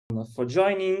for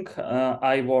joining.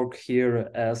 I work here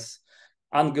as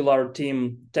Angular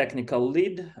team technical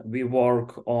lead. We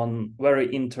work on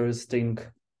very interesting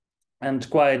and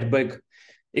quite big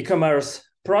e-commerce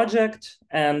project.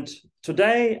 And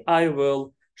today I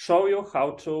will show you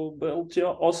how to build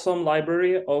your awesome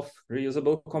library of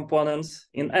reusable components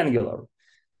in Angular.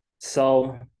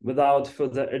 So without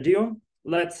further ado,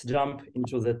 let's jump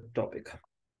into the topic.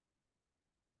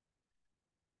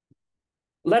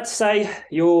 Let's say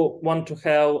you want to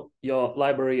have your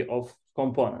library of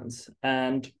components.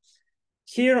 And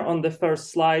here on the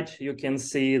first slide, you can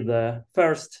see the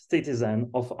first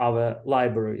citizen of our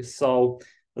library. So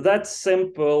that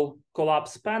simple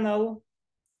collapse panel,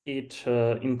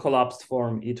 in collapsed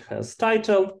form, it has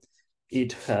title,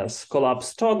 it has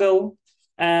collapse toggle,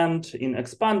 and in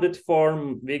expanded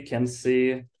form, we can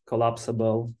see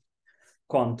collapsible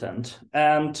content.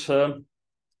 And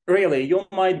really, you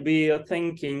might be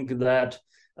thinking that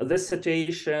this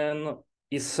situation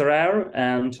is rare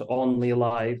and only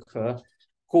like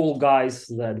cool guys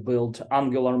that build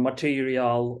Angular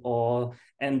material or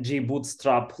NG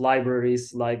bootstrap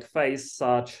libraries like face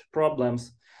such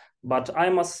problems. But I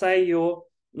must say you,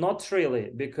 not really,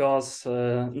 because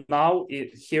now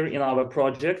here in our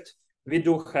project, we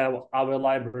do have our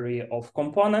library of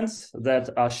components that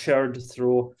are shared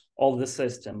through all the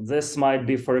system. This might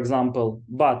be, for example,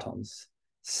 buttons,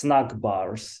 snack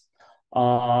bars,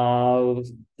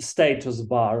 status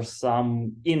bars,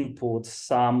 some inputs,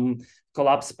 some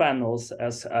collapse panels,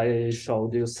 as I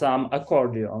showed you, some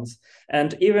accordions.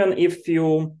 And even if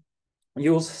you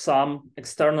use some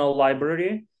external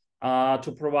library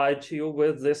to provide you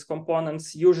with these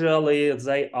components, usually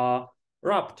they are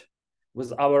wrapped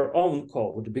with our own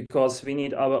code because we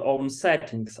need our own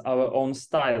settings, our own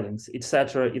stylings,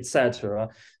 etc., etc.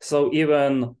 So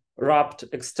even wrapped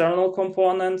external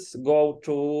components go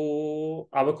to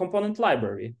our component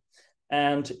library.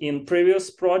 And in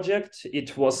previous project,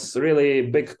 it was really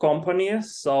big company,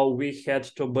 so we had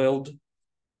to build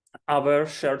our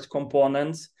shared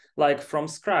components like from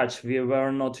scratch. We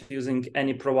were not using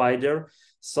any provider.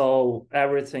 So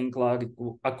everything like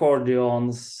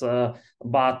accordions,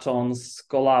 buttons,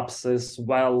 collapses,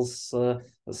 wells,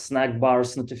 snack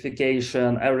bars,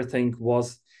 notification, everything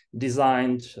was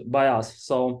designed by us.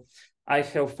 So I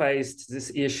have faced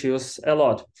these issues a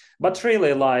lot. But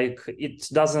really, like, it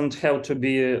doesn't have to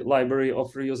be a library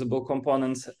of reusable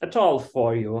components at all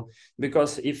for you,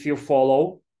 because if you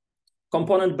follow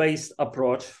component-based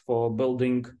approach for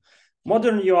building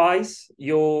modern UIs,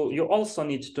 you also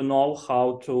need to know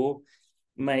how to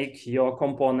make your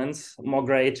components more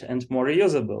great and more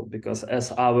reusable, because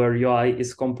as our UI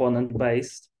is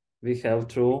component-based, we have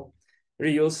to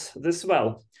reuse this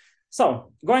well.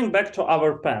 So going back to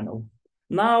our panel.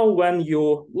 Now, when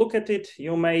you look at it,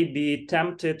 you may be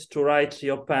tempted to write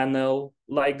your panel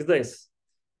like this,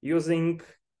 using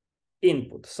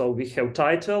input. So we have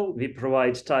title, we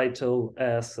provide title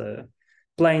as a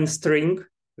plain string,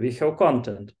 we have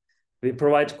content. We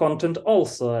provide content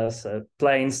also as a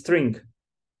plain string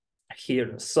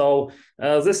here. So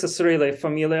this is really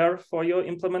familiar for your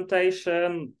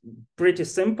implementation, pretty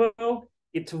simple,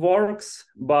 it works,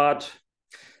 but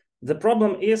the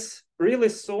problem is really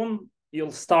soon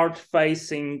you'll start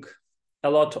facing a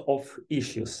lot of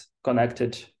issues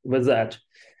connected with that,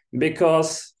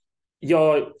 because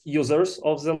your users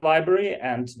of the library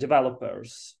and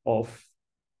developers of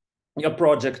your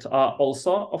project are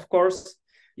also, of course,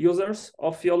 users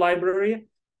of your library,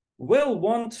 will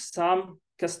want some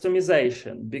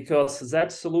customization, because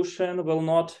that solution will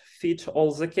not fit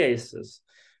all the cases.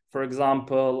 For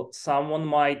example, someone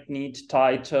might need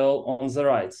title on the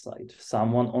right side,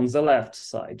 someone on the left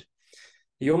side.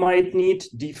 You might need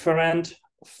different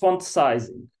font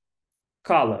sizing,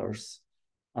 colors.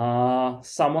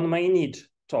 Someone may need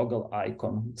toggle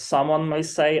icon. Someone may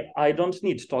say, I don't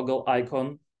need toggle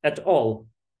icon at all.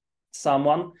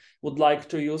 Someone would like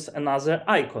to use another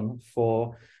icon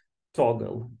for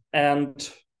toggle. And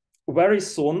very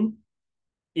soon,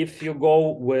 if you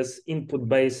go with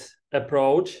input-based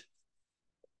approach,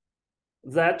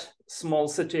 that small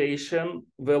situation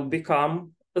will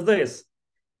become this: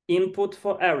 input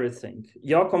for everything.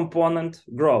 Your component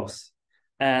grows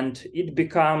and it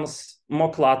becomes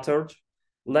more cluttered,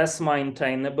 less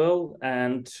maintainable,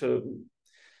 and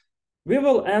we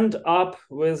will end up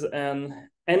with an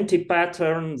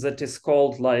anti-pattern that is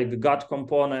called like God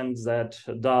component that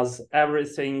does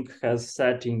everything, has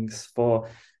settings for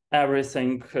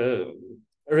everything.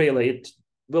 Really, it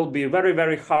will be very,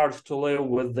 very hard to live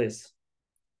with this.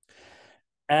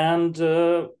 And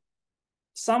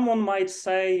someone might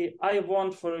say, I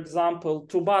want, for example,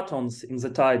 2 buttons in the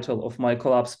title of my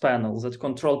collapse panel, that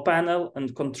control panel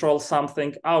and control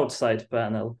something outside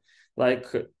panel. Like,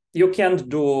 you can't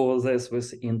do this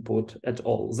with input at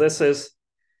all. This is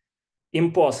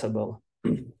impossible.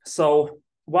 So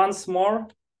once more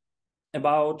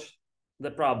about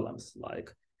the problems, like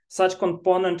such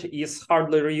component is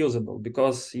hardly reusable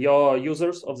because your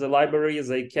users of the library,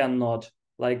 they cannot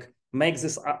like make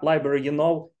this library,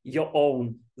 your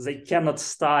own. They cannot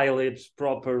style it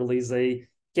properly. They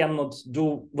cannot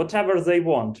do whatever they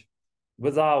want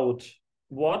without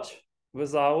what?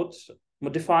 Without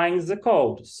modifying the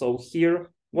code. So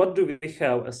here, what do we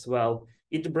have as well?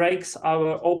 It breaks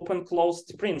our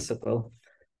open-closed principle.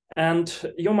 And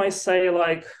you might say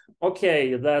like,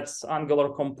 okay, that's Angular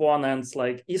components,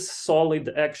 like is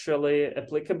solid actually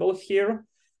applicable here?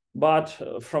 But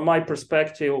from my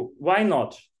perspective, why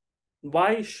not?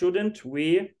 Why shouldn't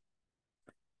we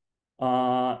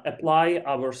apply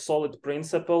our solid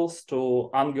principles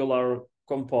to Angular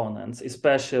components,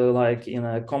 especially like in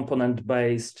a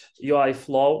component-based UI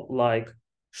flow, like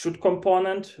should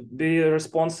component be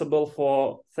responsible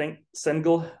for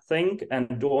single thing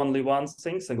and do only one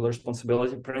thing, single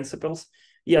responsibility principles?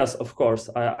 Yes, of course,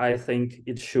 I think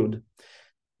it should.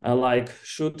 Like,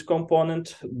 should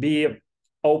component be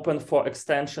open for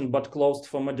extension but closed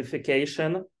for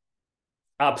modification?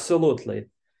 Absolutely.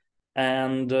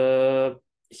 And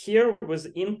here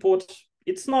with input,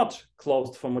 it's not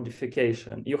closed for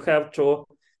modification. You have to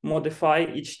modify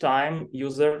each time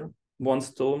user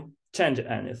wants to change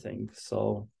anything.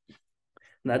 So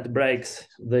that breaks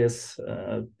this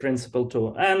principle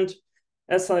too. And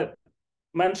as I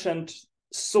mentioned,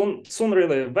 soon,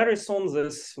 really, very soon,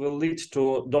 this will lead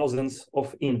to dozens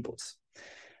of inputs.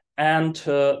 And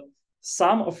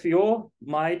some of you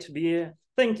might be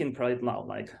thinking right now,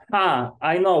 like,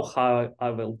 I know how I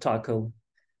will tackle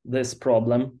this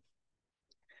problem.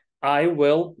 I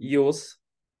will use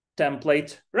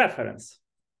template reference.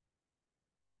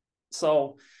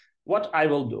 So what I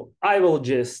will do, I will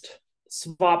just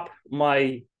swap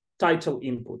my title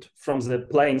input from the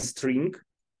plain string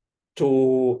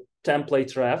to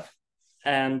template ref,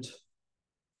 and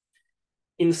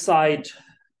inside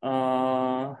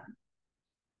our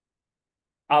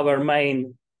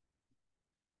main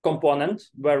component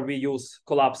where we use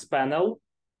collapse panel,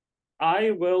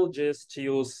 I will just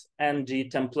use ng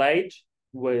template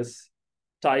with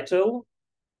title,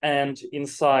 and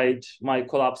inside my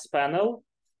collapse panel,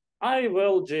 I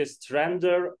will just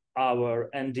render our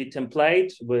ng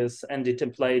template with ng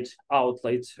template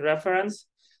outlet reference.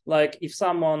 Like if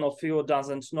someone of you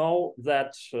doesn't know,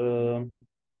 that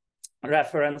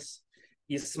reference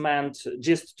is meant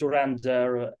just to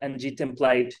render ng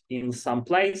template in some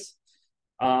place.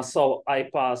 So I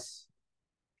pass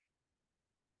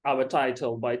our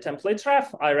title by template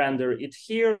ref, I render it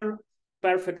here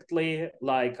perfectly,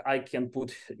 like I can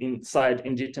put inside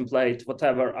ng template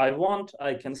whatever I want,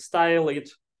 I can style it,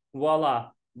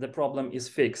 voila, the problem is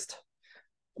fixed.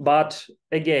 But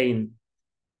again,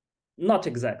 not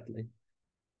exactly.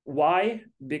 Why?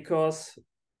 Because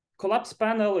collapse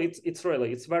panel, it's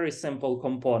very simple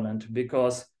component,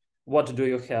 because what do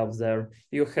you have there?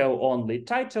 You have only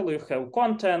title, you have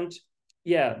content.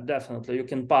 Yeah, definitely, you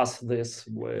can pass this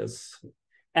with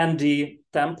ND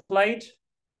template,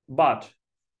 but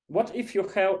what if you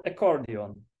have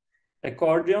accordion?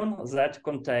 Accordion that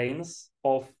contains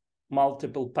of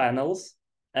multiple panels,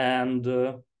 and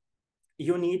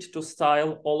you need to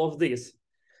style all of this.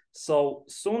 So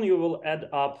soon you will add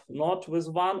up not with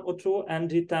 1 or 2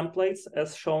 ND templates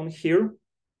as shown here,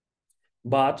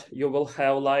 but you will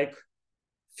have like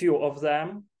few of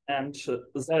them, and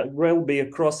there will be a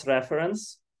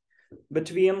cross-reference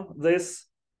between this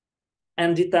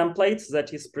ND templates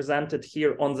that is presented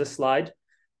here on the slide.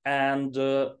 And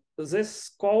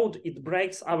this code, it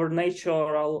breaks our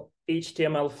natural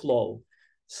HTML flow.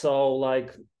 So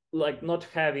like not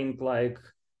having like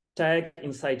tag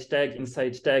inside tag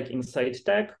inside tag inside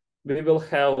tag, we will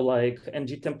have like ng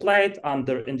template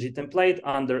under ng template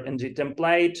under ng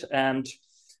template, and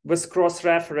with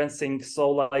cross-referencing. So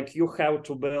like you have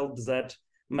to build that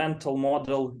mental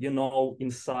model,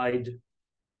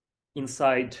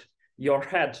 inside your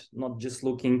head, not just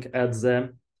looking at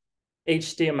the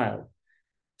HTML.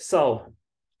 So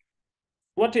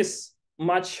what is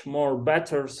much more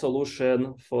better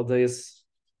solution for this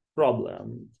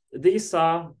problem? These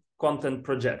are content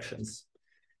projections.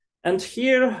 And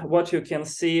here, what you can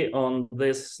see on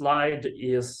this slide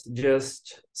is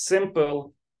just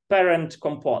simple parent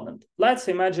component. Let's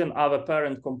imagine our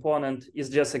parent component is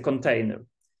just a container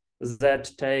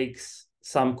that takes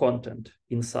some content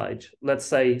inside, let's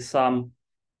say some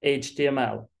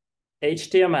HTML.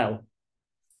 HTML,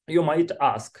 you might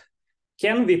ask,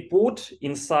 can we put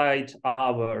inside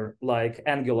our like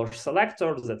Angular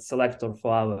selector, that selector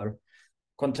for our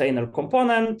container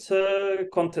component,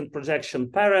 content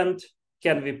projection parent,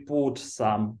 can we put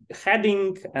some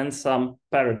heading and some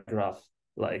paragraph?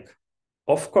 Like,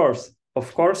 of course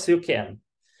you can,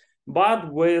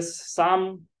 but with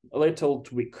some little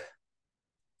tweak.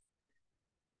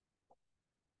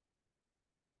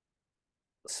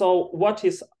 So what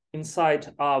is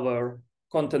inside our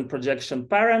content projection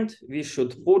parent? We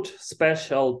should put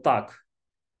special tag,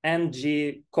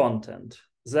 ng content,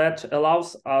 that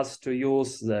allows us to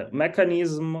use the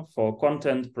mechanism for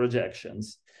content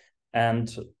projections.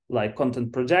 And like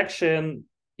content projection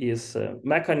is a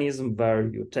mechanism where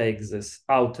you take this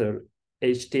outer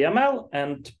HTML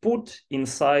and put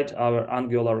inside our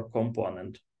Angular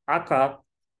component, aka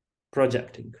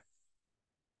projecting.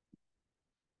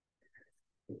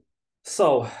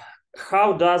 So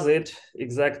how does it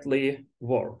exactly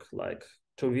work? Like,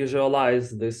 to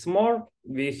visualize this more,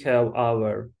 we have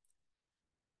our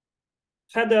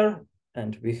header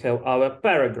and we have our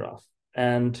paragraph,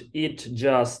 and it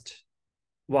just,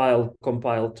 while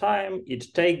compile time,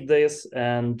 it takes this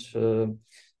and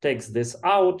takes this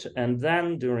out, and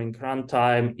then during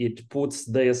runtime, it puts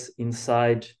this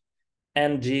inside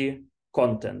ng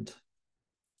content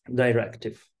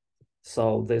directive.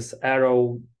 So this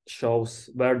arrow shows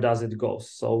where does it go.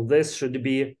 So this should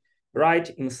be right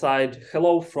inside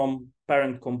hello from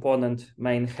parent component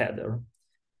main header.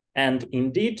 And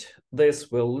indeed,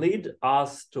 this will lead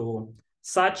us to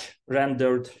such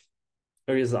rendered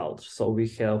result. So we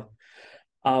have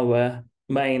our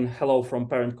main hello from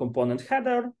parent component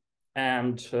header,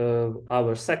 and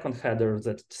our second header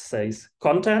that says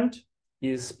content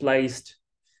is placed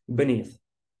beneath.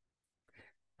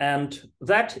 And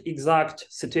that exact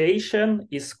situation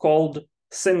is called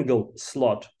single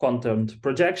slot content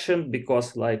projection,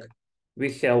 because like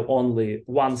we have only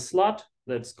one slot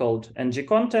that's called ng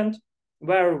content,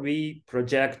 where we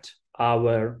project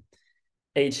our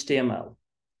HTML.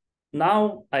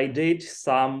 Now I did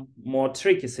some more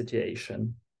tricky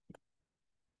situation.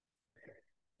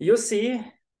 You see,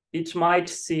 it might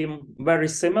seem very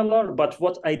similar, but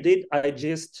what I did, I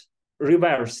just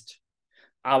reversed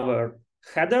our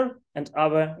header and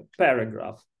our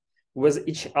paragraph with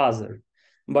each other.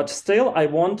 But still, I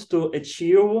want to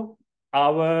achieve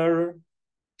our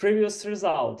previous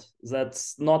result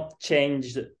that's not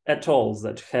changed at all,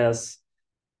 that has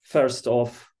first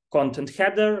off content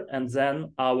header and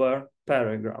then our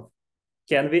paragraph.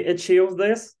 Can we achieve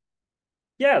this?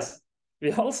 Yes,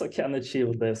 we also can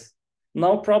achieve this.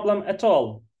 No problem at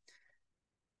all.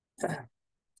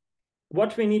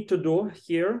 What we need to do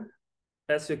here,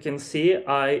 as you can see,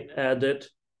 I added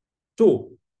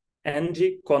two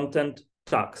ng content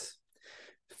tags.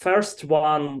 First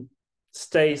one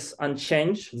stays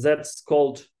unchanged, that's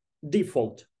called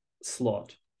default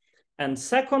slot. And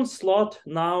second slot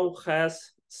now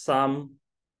has some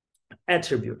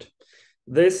attribute.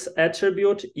 This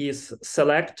attribute is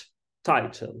select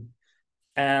title.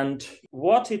 And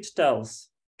what it tells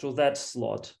to that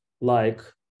slot, like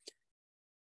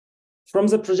from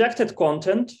the projected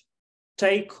content,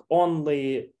 take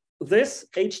only this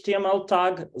HTML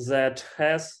tag that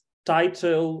has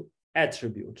title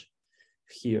attribute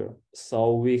here.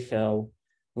 So we have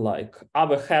like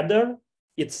our header,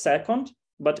 it's second,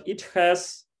 but it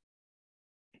has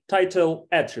title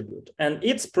attribute, and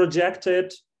it's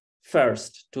projected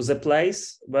first to the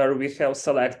place where we have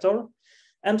selector,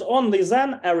 and only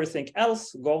then everything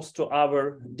else goes to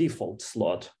our default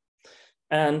slot.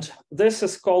 And this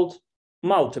is called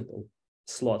multiple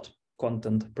slot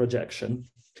content projection.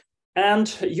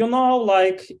 And you know,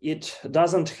 like it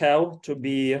doesn't have to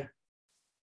be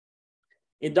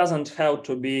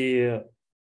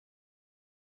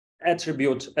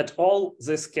attribute at all.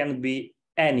 This can be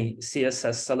any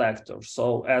CSS selector.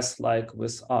 So as like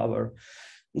with our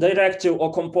directive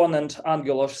or component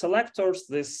Angular selectors,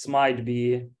 this might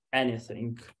be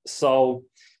anything. So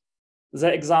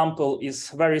the example is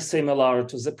very similar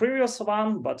to the previous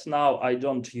one, but now I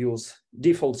don't use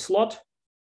default slot.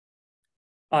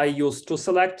 I use two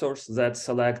selectors that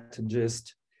select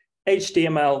just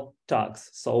HTML tags.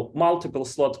 So multiple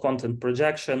slot content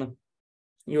projection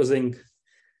using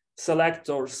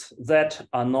selectors that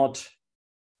are not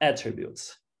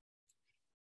attributes.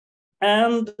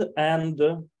 And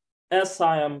as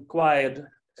I am quite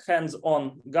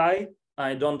hands-on guy,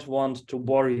 I don't want to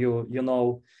bore you, you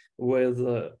know, with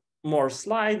more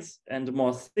slides and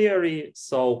more theory.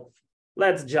 So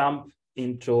let's jump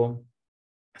into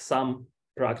some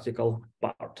practical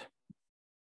part.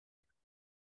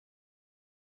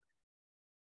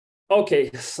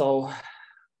 Okay, so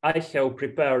I have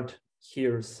prepared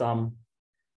here some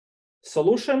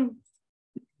solution.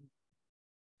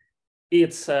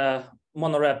 It's a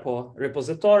monorepo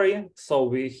repository. So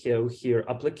we have here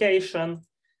application.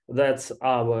 That's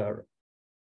our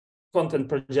content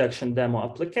projection demo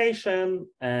application.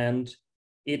 And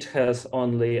it has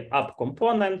only app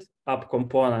component. App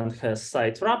component has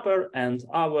site wrapper and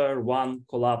our one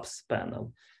collapse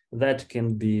panel that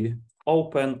can be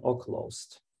open or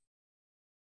closed.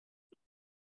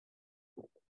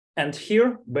 And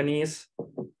here beneath,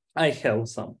 I have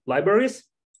some libraries.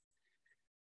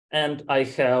 And I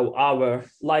have our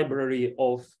library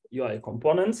of UI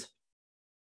components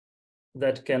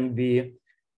that can be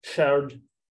shared.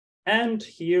 And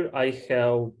here I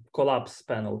have collapse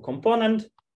panel component.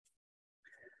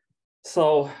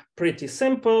 So pretty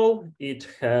simple. It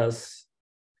has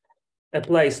a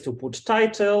place to put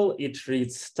title. It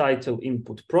reads title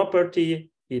input property.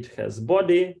 It has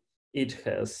body. It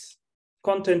has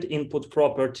content input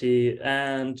property.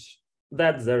 And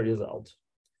that's the result.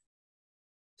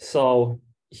 So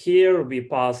here we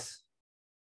pass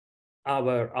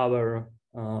our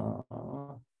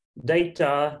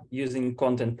data using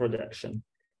content projection.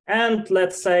 And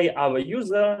let's say our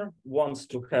user wants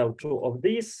to have two of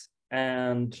these,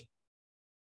 and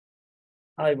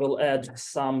I will add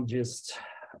some just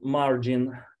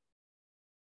margin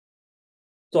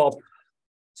top.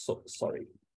 So sorry,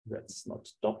 that's not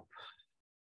top.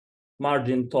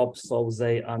 Margin top, so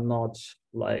they are not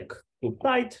like too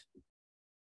tight.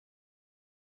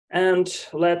 And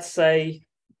let's say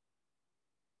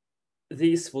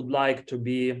this would like to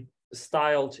be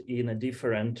styled in a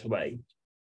different way.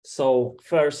 So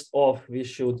first off, we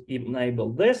should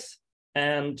enable this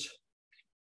and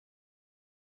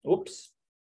oops,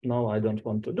 no, I don't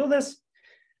want to do this.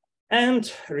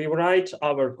 And rewrite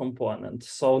our component.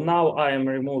 So now I am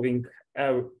removing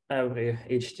every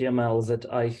HTML that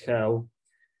I have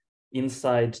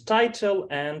inside title,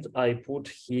 and I put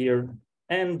here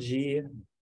ng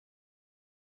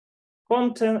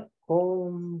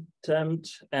content,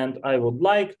 and I would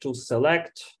like to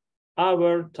select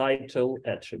our title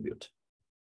attribute.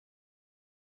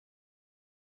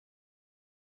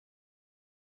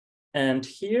 And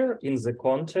here in the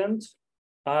content,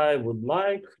 I would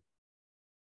like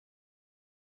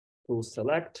to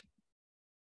select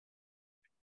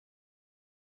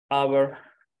our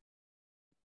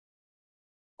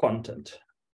content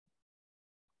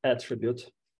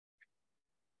attribute.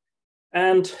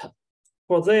 And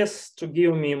for this, to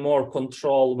give me more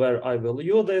control where I will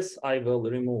use this, I will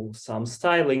remove some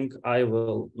styling. I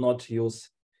will not use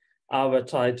our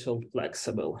title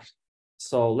flexible.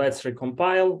 So let's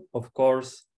recompile. Of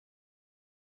course,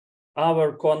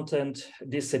 our content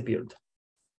disappeared.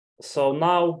 So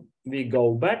now we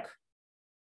go back.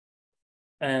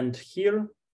 And here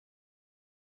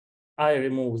I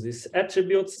remove these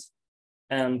attributes.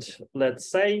 And let's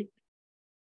say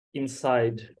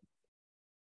inside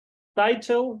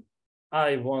title,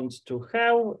 I want to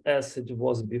have, as it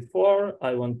was before,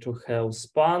 I want to have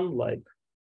span like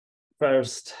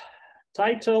first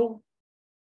title,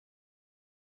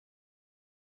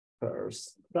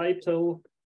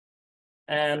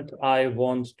 and I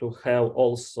want to have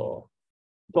also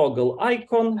toggle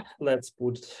icon. Let's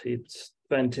put it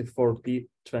 24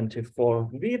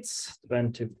 width,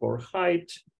 24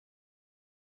 height,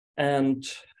 and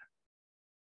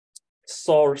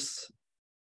source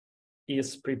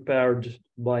is prepared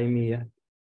by me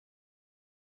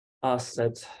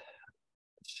asset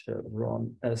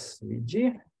chevron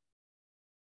SVG.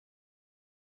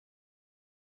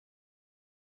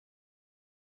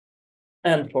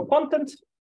 And for content,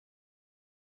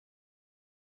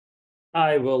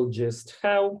 I will just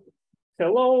have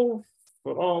hello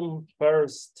from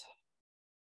first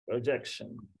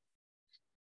projection.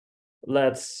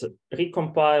 Let's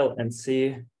recompile and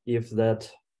see if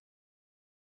that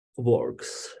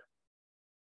works.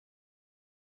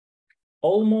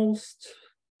 Almost.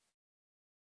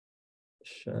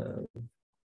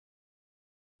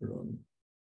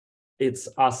 It's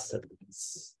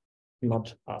assets,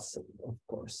 not asset, of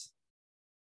course.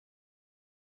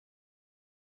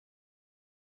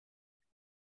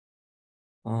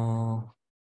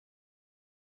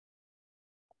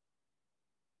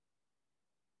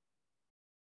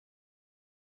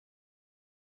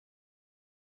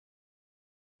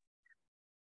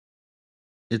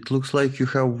 It looks like you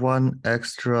have one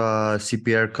extra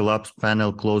CPR collapse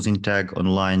panel closing tag on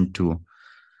line 2.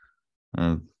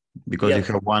 Because you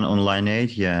have one on line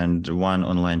 8, yeah, and one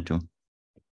on line 2.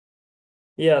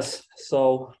 Yes,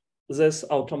 so this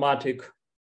autocomplete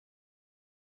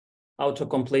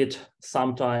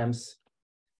sometimes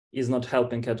is not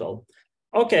helping at all.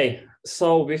 Okay,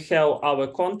 so we have our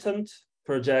content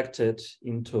projected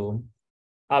into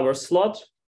our slot,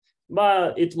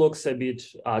 but it looks a bit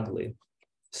ugly.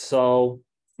 So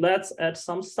let's add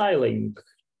some styling.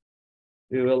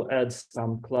 We will add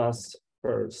some class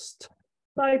first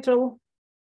title.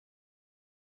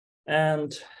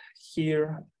 And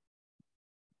here,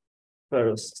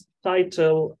 first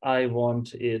title, I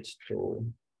want it to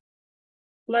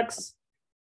flex.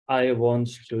 I want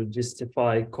to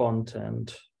justify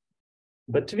content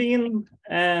between,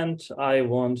 and I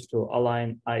want to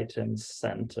align items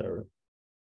center.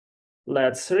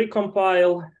 Let's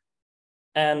recompile,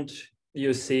 and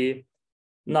you see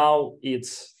now it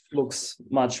looks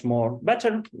much more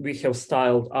better. We have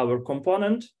styled our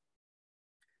component,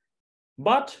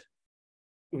 but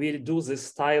we do this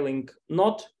styling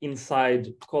not inside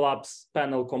collapse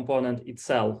panel component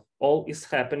itself. All is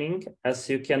happening, as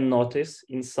you can notice,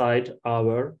 inside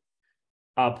our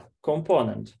app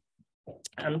component.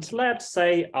 And let's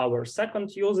say our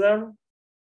second user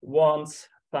wants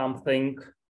something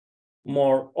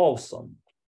more awesome.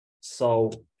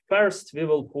 So first we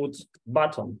will put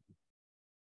button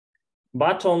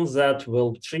that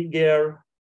will trigger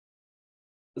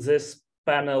this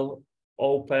panel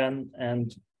open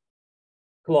and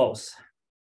close.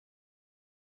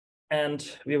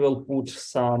 And we will put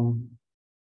some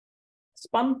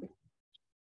span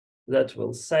that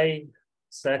will say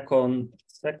second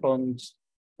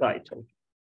title.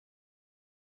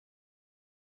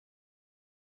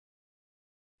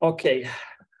 Okay.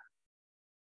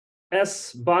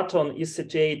 As button is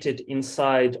situated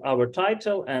inside our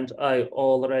title, and I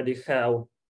already have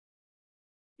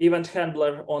event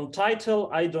handler on title,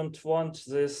 I don't want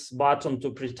this button to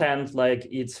pretend like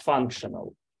it's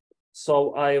functional.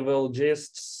 So I will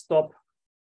just stop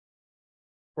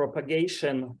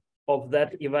propagation of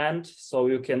that event. So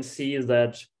you can see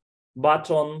that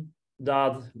button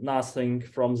does nothing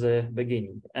from the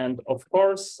beginning. And of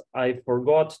course, I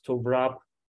forgot to wrap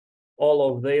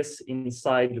all of this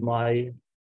inside my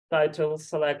title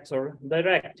selector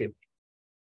directive.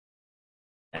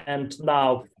 And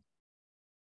now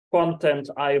content,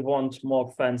 I want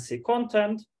more fancy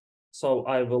content. So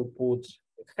I will put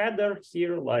header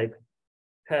here, like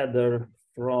header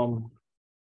from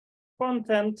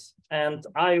content, and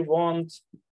I want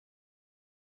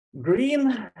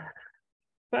green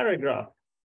paragraph.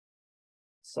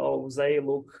 So they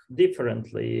look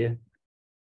differently.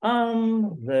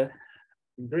 The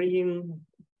green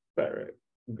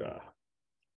paragraph.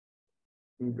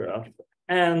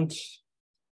 And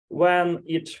when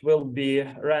it will be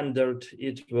rendered,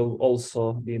 it will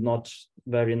also be not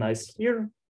very nice here.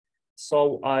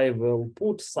 So I will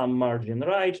put some margin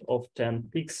right of 10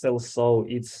 pixels, so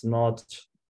it's not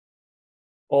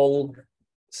all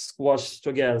squashed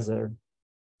together.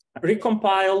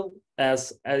 Recompile,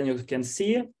 as you can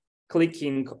see,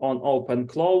 clicking on open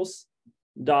close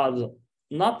does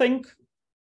nothing.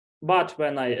 But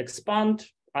when I expand,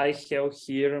 I have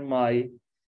here my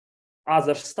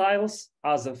other styles,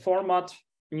 other format,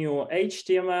 new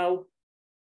HTML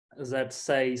that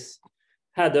says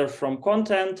header from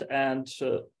content, and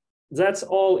that's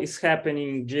all is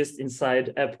happening just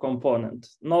inside app component.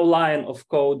 No line of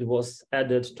code was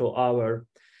added to our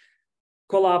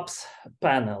collapse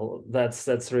panel.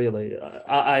 That's really,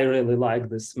 I really like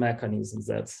this mechanism.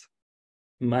 That's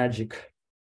magic.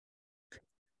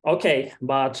 Okay,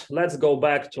 but let's go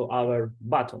back to our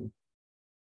button.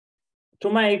 To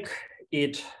make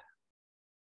it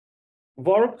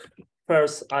work,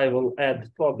 first I will add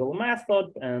toggle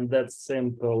method, and that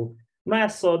simple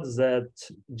method that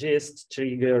just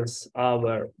triggers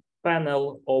our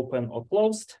panel open or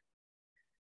closed.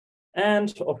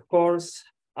 And of course,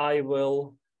 I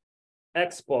will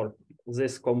export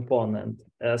this component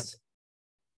as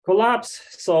collapse.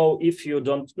 So if you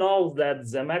don't know, that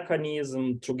the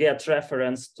mechanism to get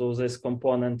reference to this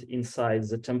component inside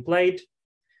the template.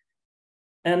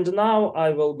 And now I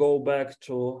will go back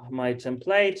to my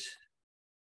template.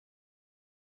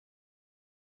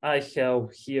 I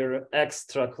have here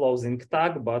extra closing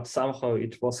tag, but somehow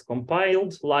it was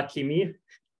compiled, lucky me.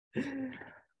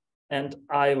 And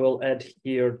I will add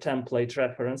here template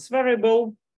reference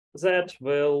variable that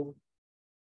will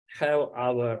have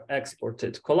our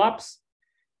exported collapse.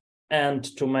 And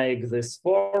to make this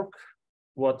work,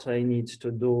 what I need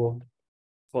to do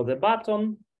for the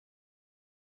button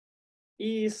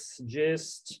is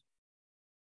just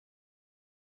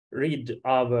read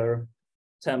our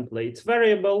template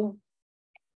variable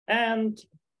and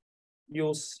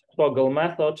use toggle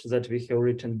method that we have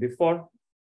written before.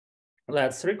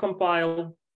 Let's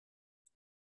recompile.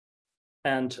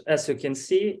 And as you can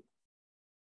see,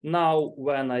 now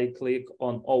when I click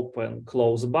on open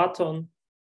close button,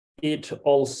 it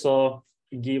also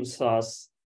gives us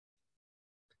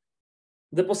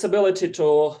the possibility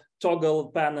to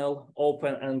toggle panel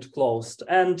open and closed.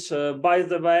 And by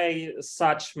the way,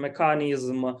 such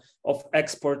mechanism of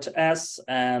export as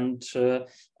and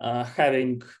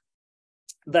having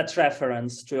that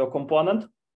reference to your component,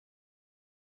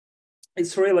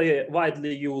 it's really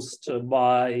widely used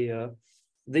by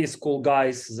these cool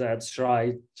guys that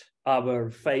write our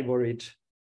favorite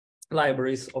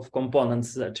libraries of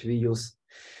components that we use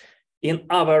in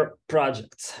our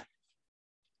projects.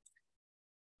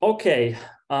 Okay,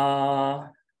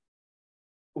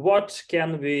 what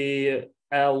can we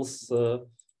else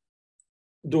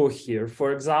do here?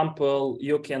 For example,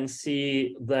 you can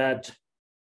see that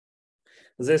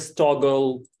this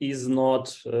toggle is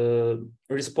not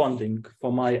responding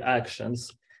for my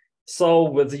actions. So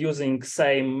with using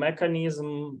same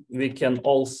mechanism, we can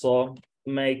also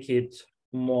make it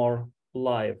more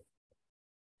live.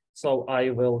 So I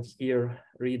will here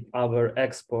read our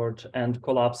export and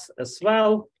collapse as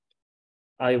well.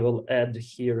 I will add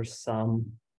here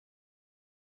some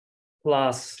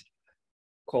class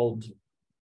called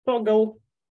toggle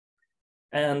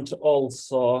and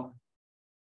also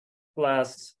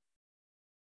class.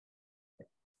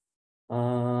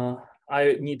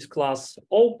 I need class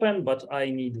open, but I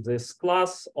need this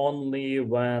class only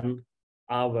when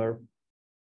our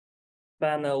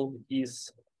panel is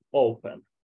open.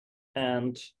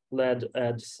 And let's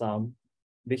add some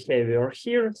behavior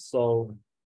here. So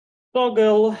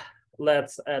toggle,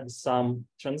 let's add some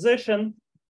transition.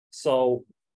 So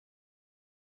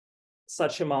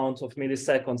such amount of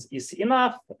milliseconds is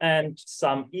enough and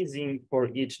some easing for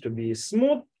it to be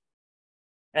smooth.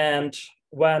 And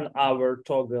when our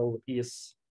toggle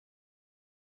is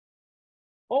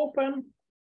open,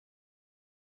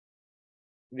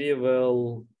 we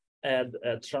will add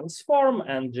a transform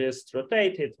and just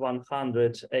rotate it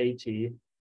 180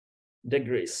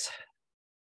 degrees.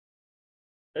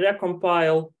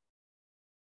 Recompile.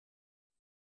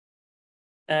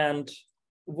 And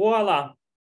voila,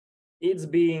 it's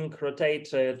being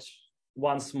rotated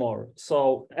once more.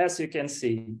 So as you can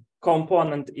see,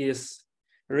 component is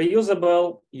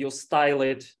reusable, you style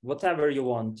it whatever you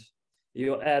want.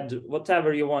 You add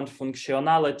whatever you want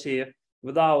functionality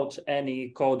without any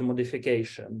code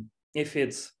modification, if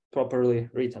it's properly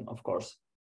written, of course.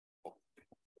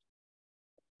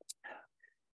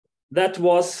 That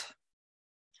was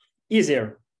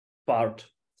easier part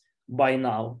by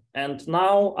now. And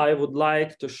now I would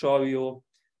like to show you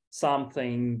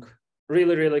something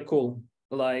really, really cool,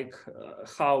 like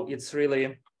how it's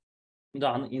really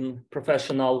done in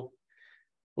professional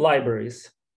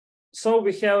libraries. So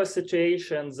we have a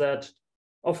situation that,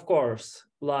 of course,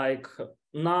 like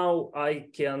now I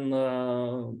can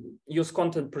use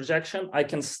content projection, I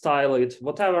can style it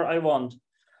whatever I want,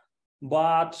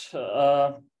 but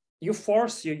you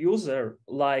force your user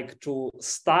like to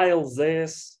style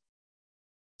this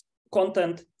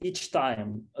content each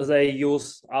time they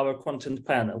use our content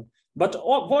panel. But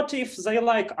what if they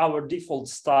like our default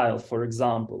style, for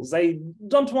example? They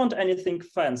don't want anything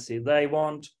fancy. They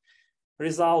want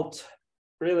result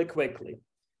really quickly.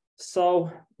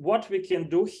 So what we can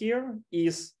do here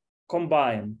is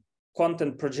combine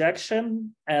content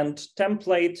projection and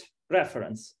template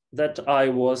reference that I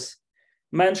was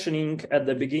mentioning at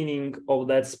the beginning of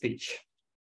that speech.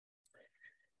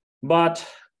 But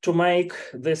to make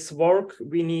this work,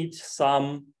 we need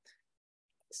some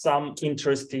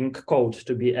interesting code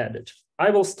to be added. I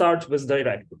will start with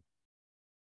directive.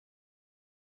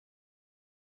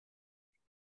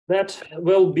 That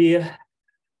will be a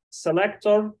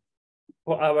selector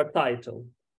for our title.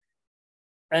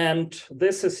 And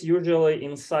this is usually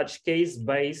in such case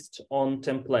based on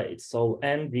template. So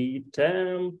ND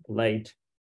template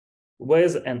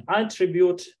with an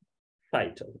attribute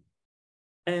title.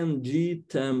 NG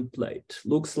template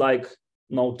looks like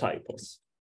no typos.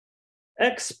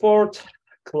 Export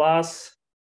class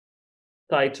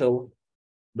title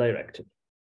directive.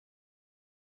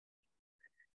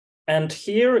 And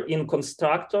here in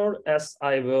constructor, as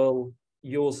I will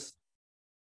use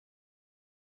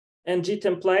ng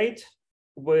template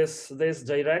with this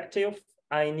directive,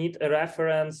 I need a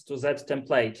reference to that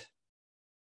template.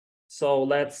 So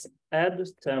let's add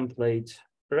template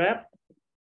ref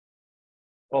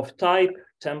of type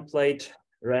template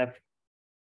ref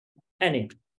any,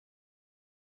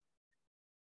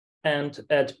 and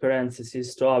add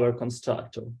parentheses to our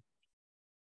constructor.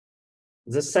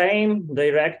 The same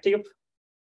directive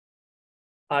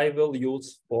I will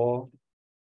use for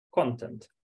content.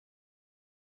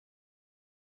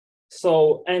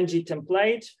 So ng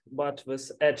template, but with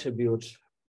attribute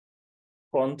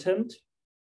content.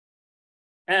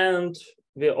 And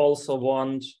we also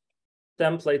want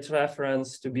template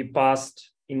reference to be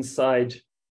passed inside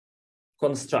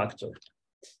constructor.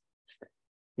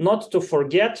 Not to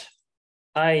forget,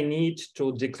 I need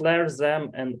to declare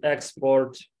them and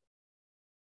export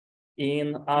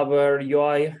in our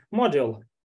UI module.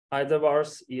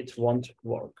 Otherwise, it won't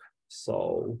work.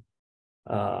 So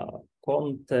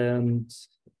content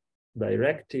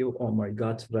directive, oh my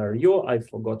God, where are you? I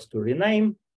forgot to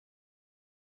rename.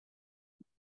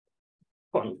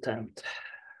 Content.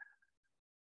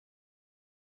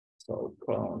 So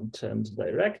content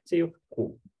directive,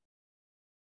 cool.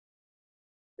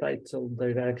 Title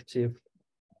directive,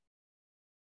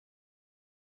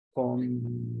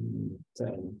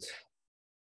 content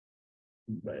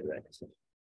directive.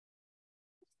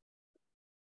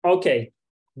 Okay,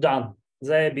 done.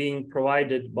 They're being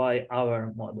provided by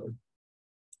our model.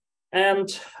 And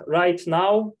right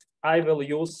now, I will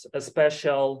use a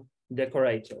special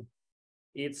decorator.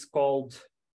 It's called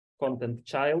content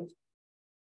child.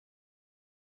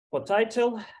 For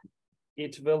title,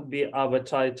 it will be our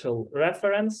title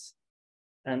reference.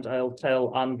 And I'll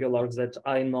tell Angular that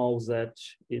I know that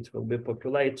it will be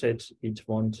populated.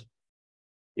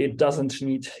 It doesn't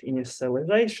need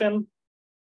initialization.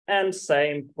 And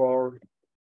same for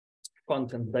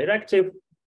content directive.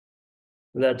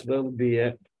 That will be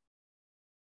a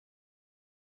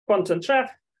content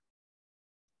ref.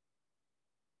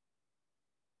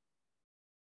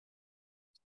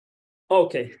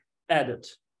 Okay, added.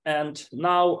 And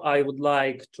now I would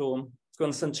like to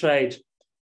concentrate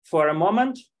for a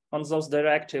moment on those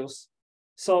directives.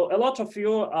 So a lot of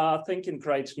you are thinking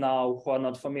right now who are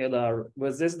not familiar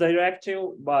with this directive,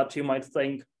 but you might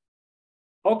think,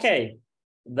 okay,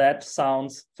 that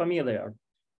sounds familiar.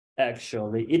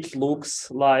 Actually, it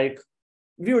looks like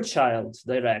viewChild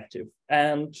directive.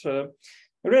 And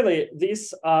really,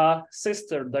 these are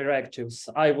sister directives.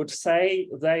 I would say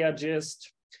they are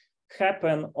just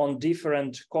happen on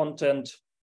different content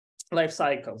life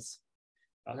cycles,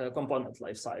 component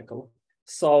life cycle.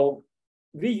 So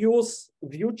we use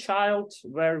viewChild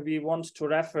where we want to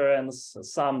reference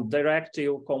some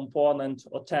directive component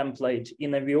or template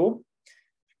in a view.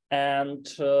 And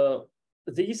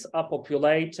these are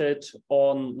populated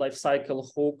on lifecycle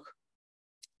hook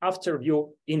after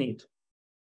view init.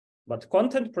 But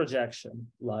content projection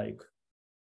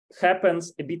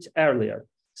happens a bit earlier.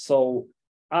 So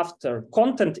after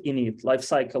content init,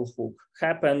 lifecycle hook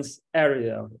happens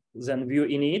earlier than view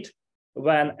init,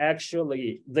 when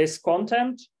actually this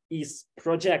content is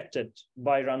projected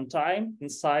by runtime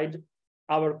inside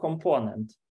our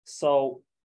component. So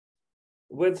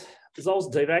with those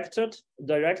directives,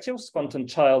 content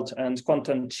child and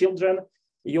content children,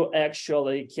 you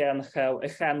actually can have a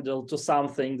handle to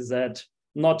something that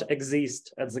not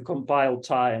exist at the compile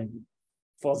time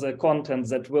for the content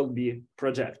that will be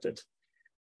projected.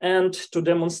 And to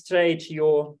demonstrate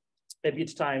you a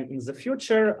bit time in the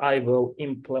future, I will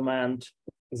implement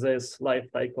this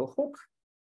lifecycle hook.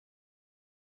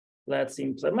 Let's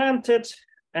implement it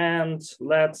and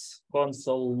let's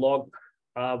console log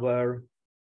our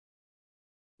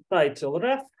title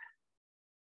ref.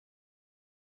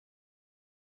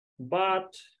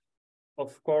 But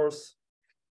of course,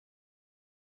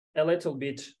 a little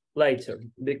bit later,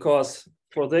 because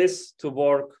for this to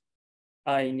work,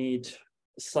 I need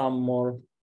some more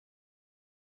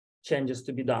changes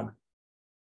to be done.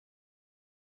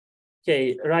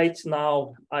 Okay, right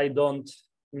now I don't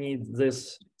need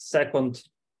this second.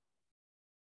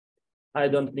 I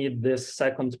don't need this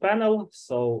second panel,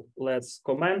 so let's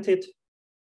comment it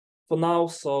for now.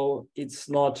 So it's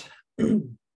not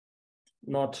in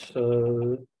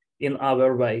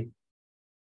our way.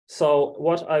 So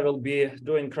what I will be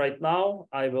doing right now,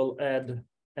 I will add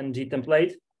ng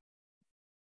template.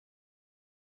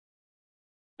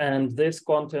 And this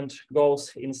content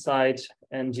goes inside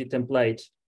ng template.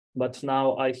 But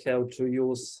now I have to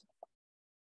use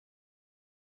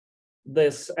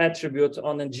this attribute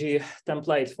on ng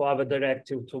template for our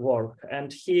directive to work.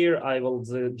 And here I will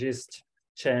just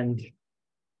change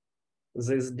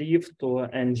this div to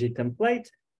ng template.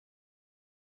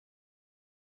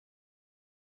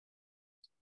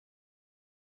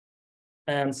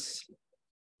 And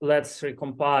let's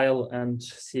recompile and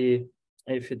see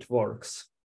if it works.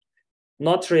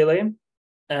 Not really,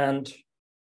 and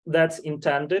that's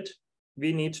intended.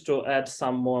 We need to add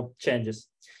some more changes.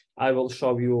 I will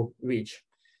show you which.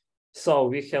 So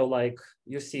we have, like,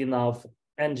 you see now,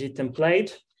 ng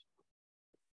template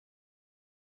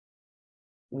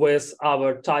with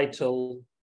our title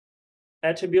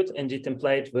attribute, ng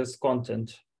template with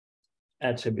content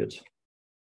attribute.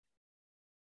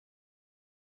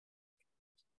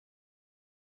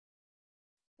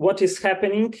 What is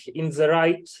happening in the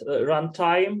right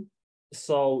runtime?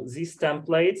 So these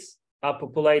templates are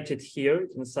populated here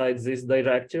inside these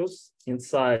directives,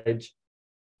 inside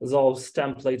those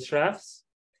template refs,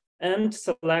 and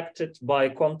selected by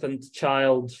content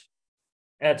child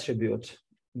attribute.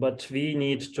 But we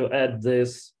need to add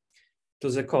this to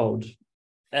the code.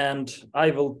 And I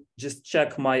will just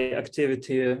check my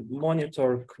activity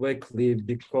monitor quickly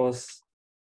because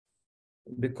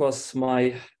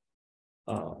my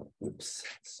oops,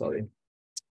 sorry,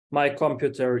 my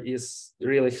computer is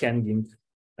really hanging,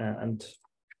 and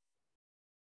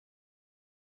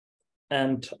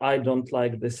I don't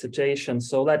like this situation.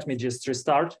 So let me just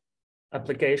restart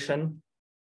application.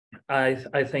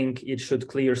 I think it should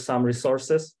clear some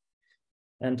resources,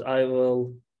 and I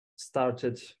will start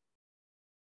it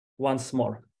once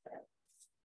more.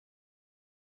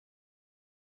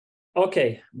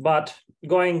 Okay, but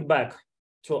going back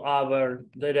to our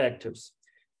directives.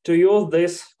 To use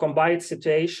this combined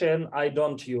situation, I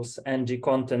don't use ng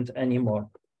content anymore.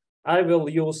 I will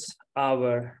use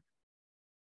our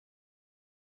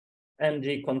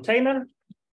ng container.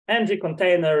 ng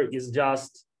container is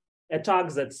just a tag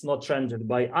that's not rendered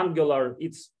by Angular.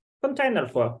 It's container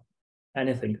for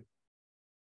anything.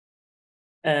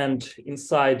 And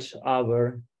inside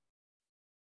our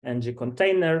ng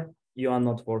container, you are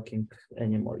not working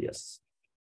anymore. Yes,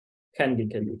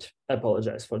 hanging a bit.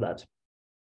 Apologize for that.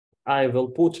 I will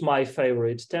put my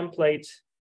favorite template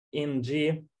in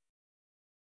G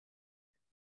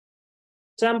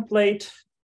template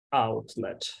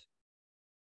outlet.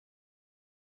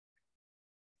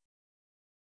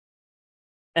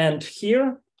 And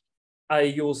here I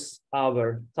use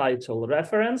our title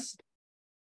reference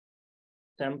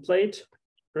template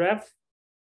ref.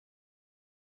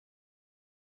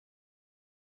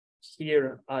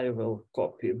 Here I will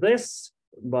copy this,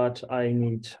 but I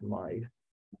need my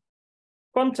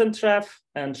content ref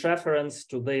and reference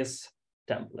to this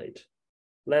template.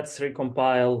 Let's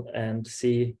recompile and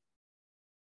see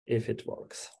if it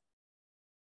works.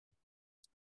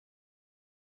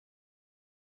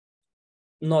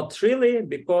 Not really,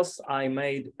 because I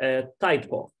made a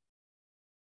typo.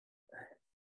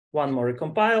 One more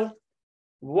recompile.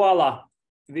 Voila,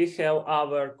 we have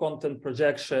our content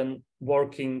projection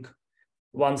working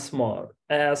once more.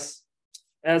 As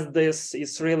this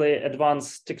is really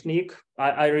advanced technique,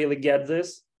 I really get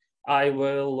this. I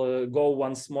will go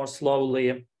once more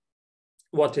slowly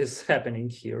what is happening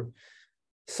here.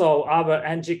 So our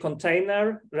ng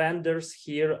container renders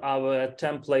here our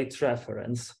template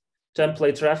reference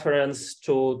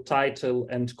to title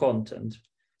and content.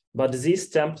 But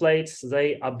these templates,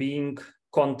 they are being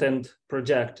content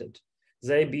projected.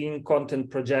 They being content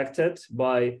projected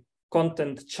by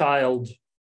content child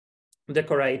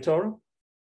decorator,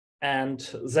 and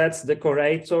that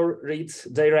decorator reads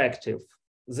directive.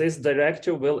 This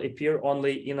directive will appear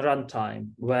only in runtime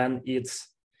when it's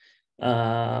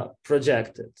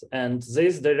projected. And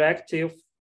this directive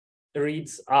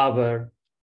reads our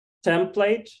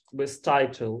template with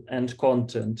title and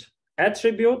content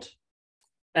attribute,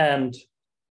 and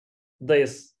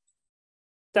this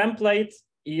template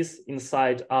is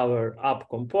inside our app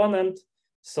component,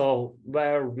 so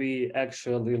where we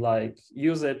actually like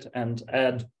use it and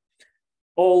add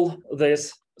all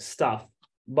this stuff.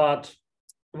 But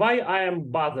why I am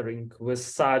bothering with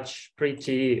such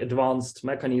pretty advanced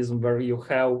mechanism where you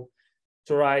have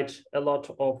to write a lot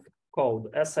of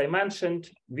code? As I mentioned,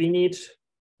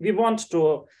 we want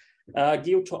to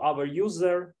give to our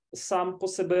user some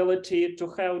possibility to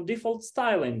have default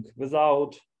styling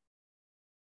without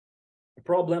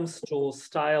problems to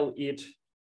style it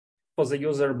for the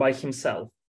user by himself.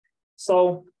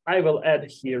 So I will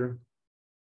add here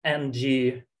ng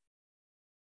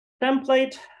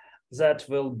template. That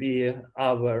will be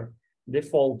our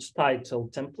default title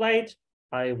template.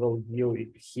 I will give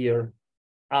here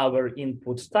our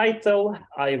input title.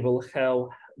 I will have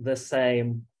the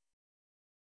same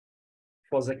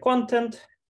for the content.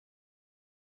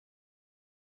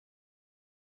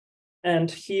 And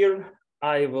here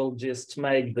I will just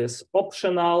make this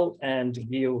optional and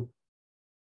give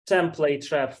template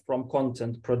ref from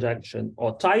content projection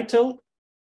or title.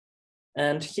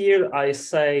 And here I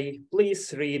say,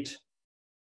 please read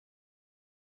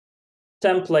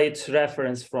template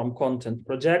reference from content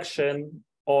projection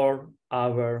or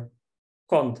our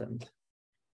content.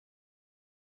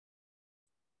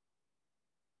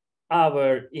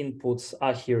 our inputs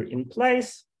are here in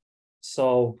place.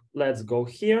 So let's go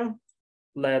here.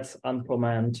 Let's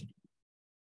implement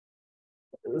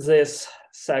this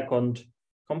second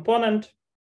component.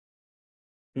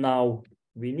 Now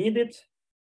we need it.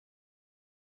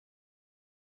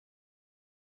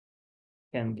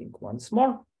 Hanging once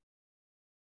more.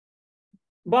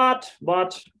 But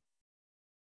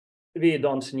we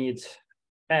don't need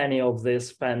any of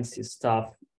this fancy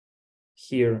stuff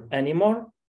here anymore.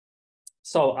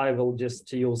 So I will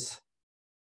just use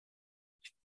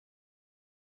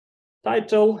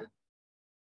title,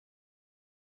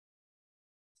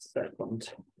 second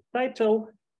title,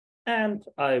 and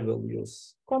I will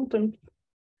use content,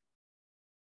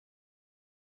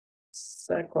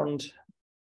 second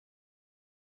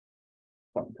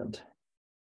content.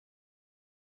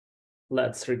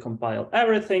 Let's recompile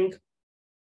everything.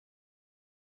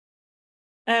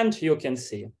 And you can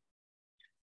see.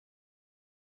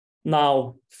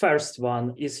 Now, first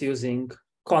one is using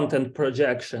content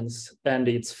projections, and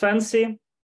it's fancy.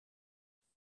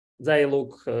 They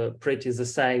look pretty the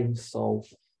same. So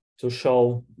to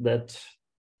show that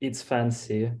it's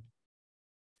fancy,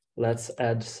 let's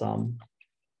add some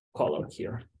color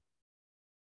here.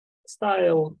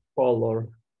 Style, color,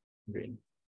 green.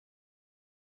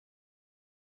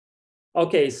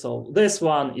 Okay, so this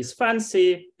one is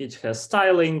fancy. It has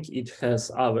styling. It has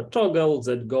our toggle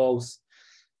that goes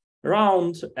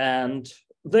around. And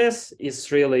this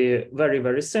is really very,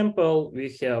 very simple.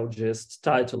 We have just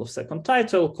title of second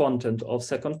title, content of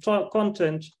second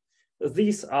content.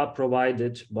 These are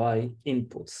provided by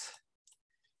inputs.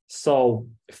 So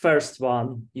first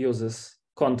one uses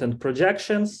content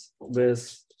projections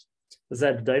with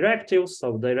Z directive.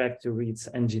 So directive reads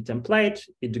ng template.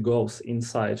 It goes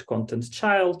inside content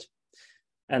child.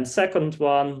 And second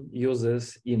one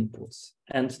uses inputs.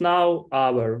 And now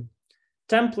our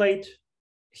template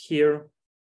here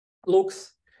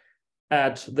looks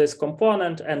at this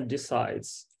component and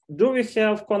decides, do we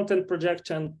have content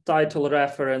projection title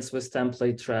reference with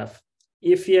template ref?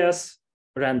 If yes,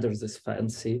 render this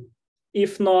fancy.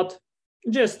 If not,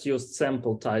 just use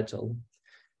sample title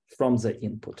from the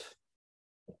input.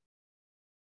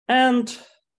 And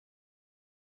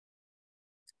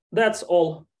that's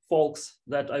all, folks,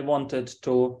 that I wanted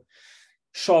to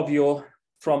show you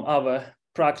from our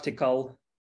practical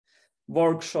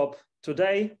workshop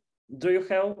today. Do you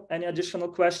have any additional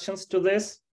questions to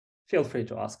this? Feel free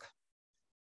to ask.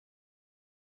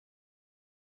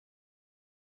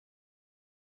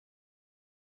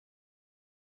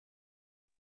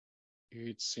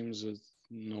 It seems that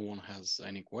no one has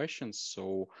any questions,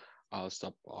 so I'll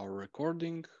stop our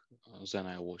recording, then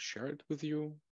I will share it with you.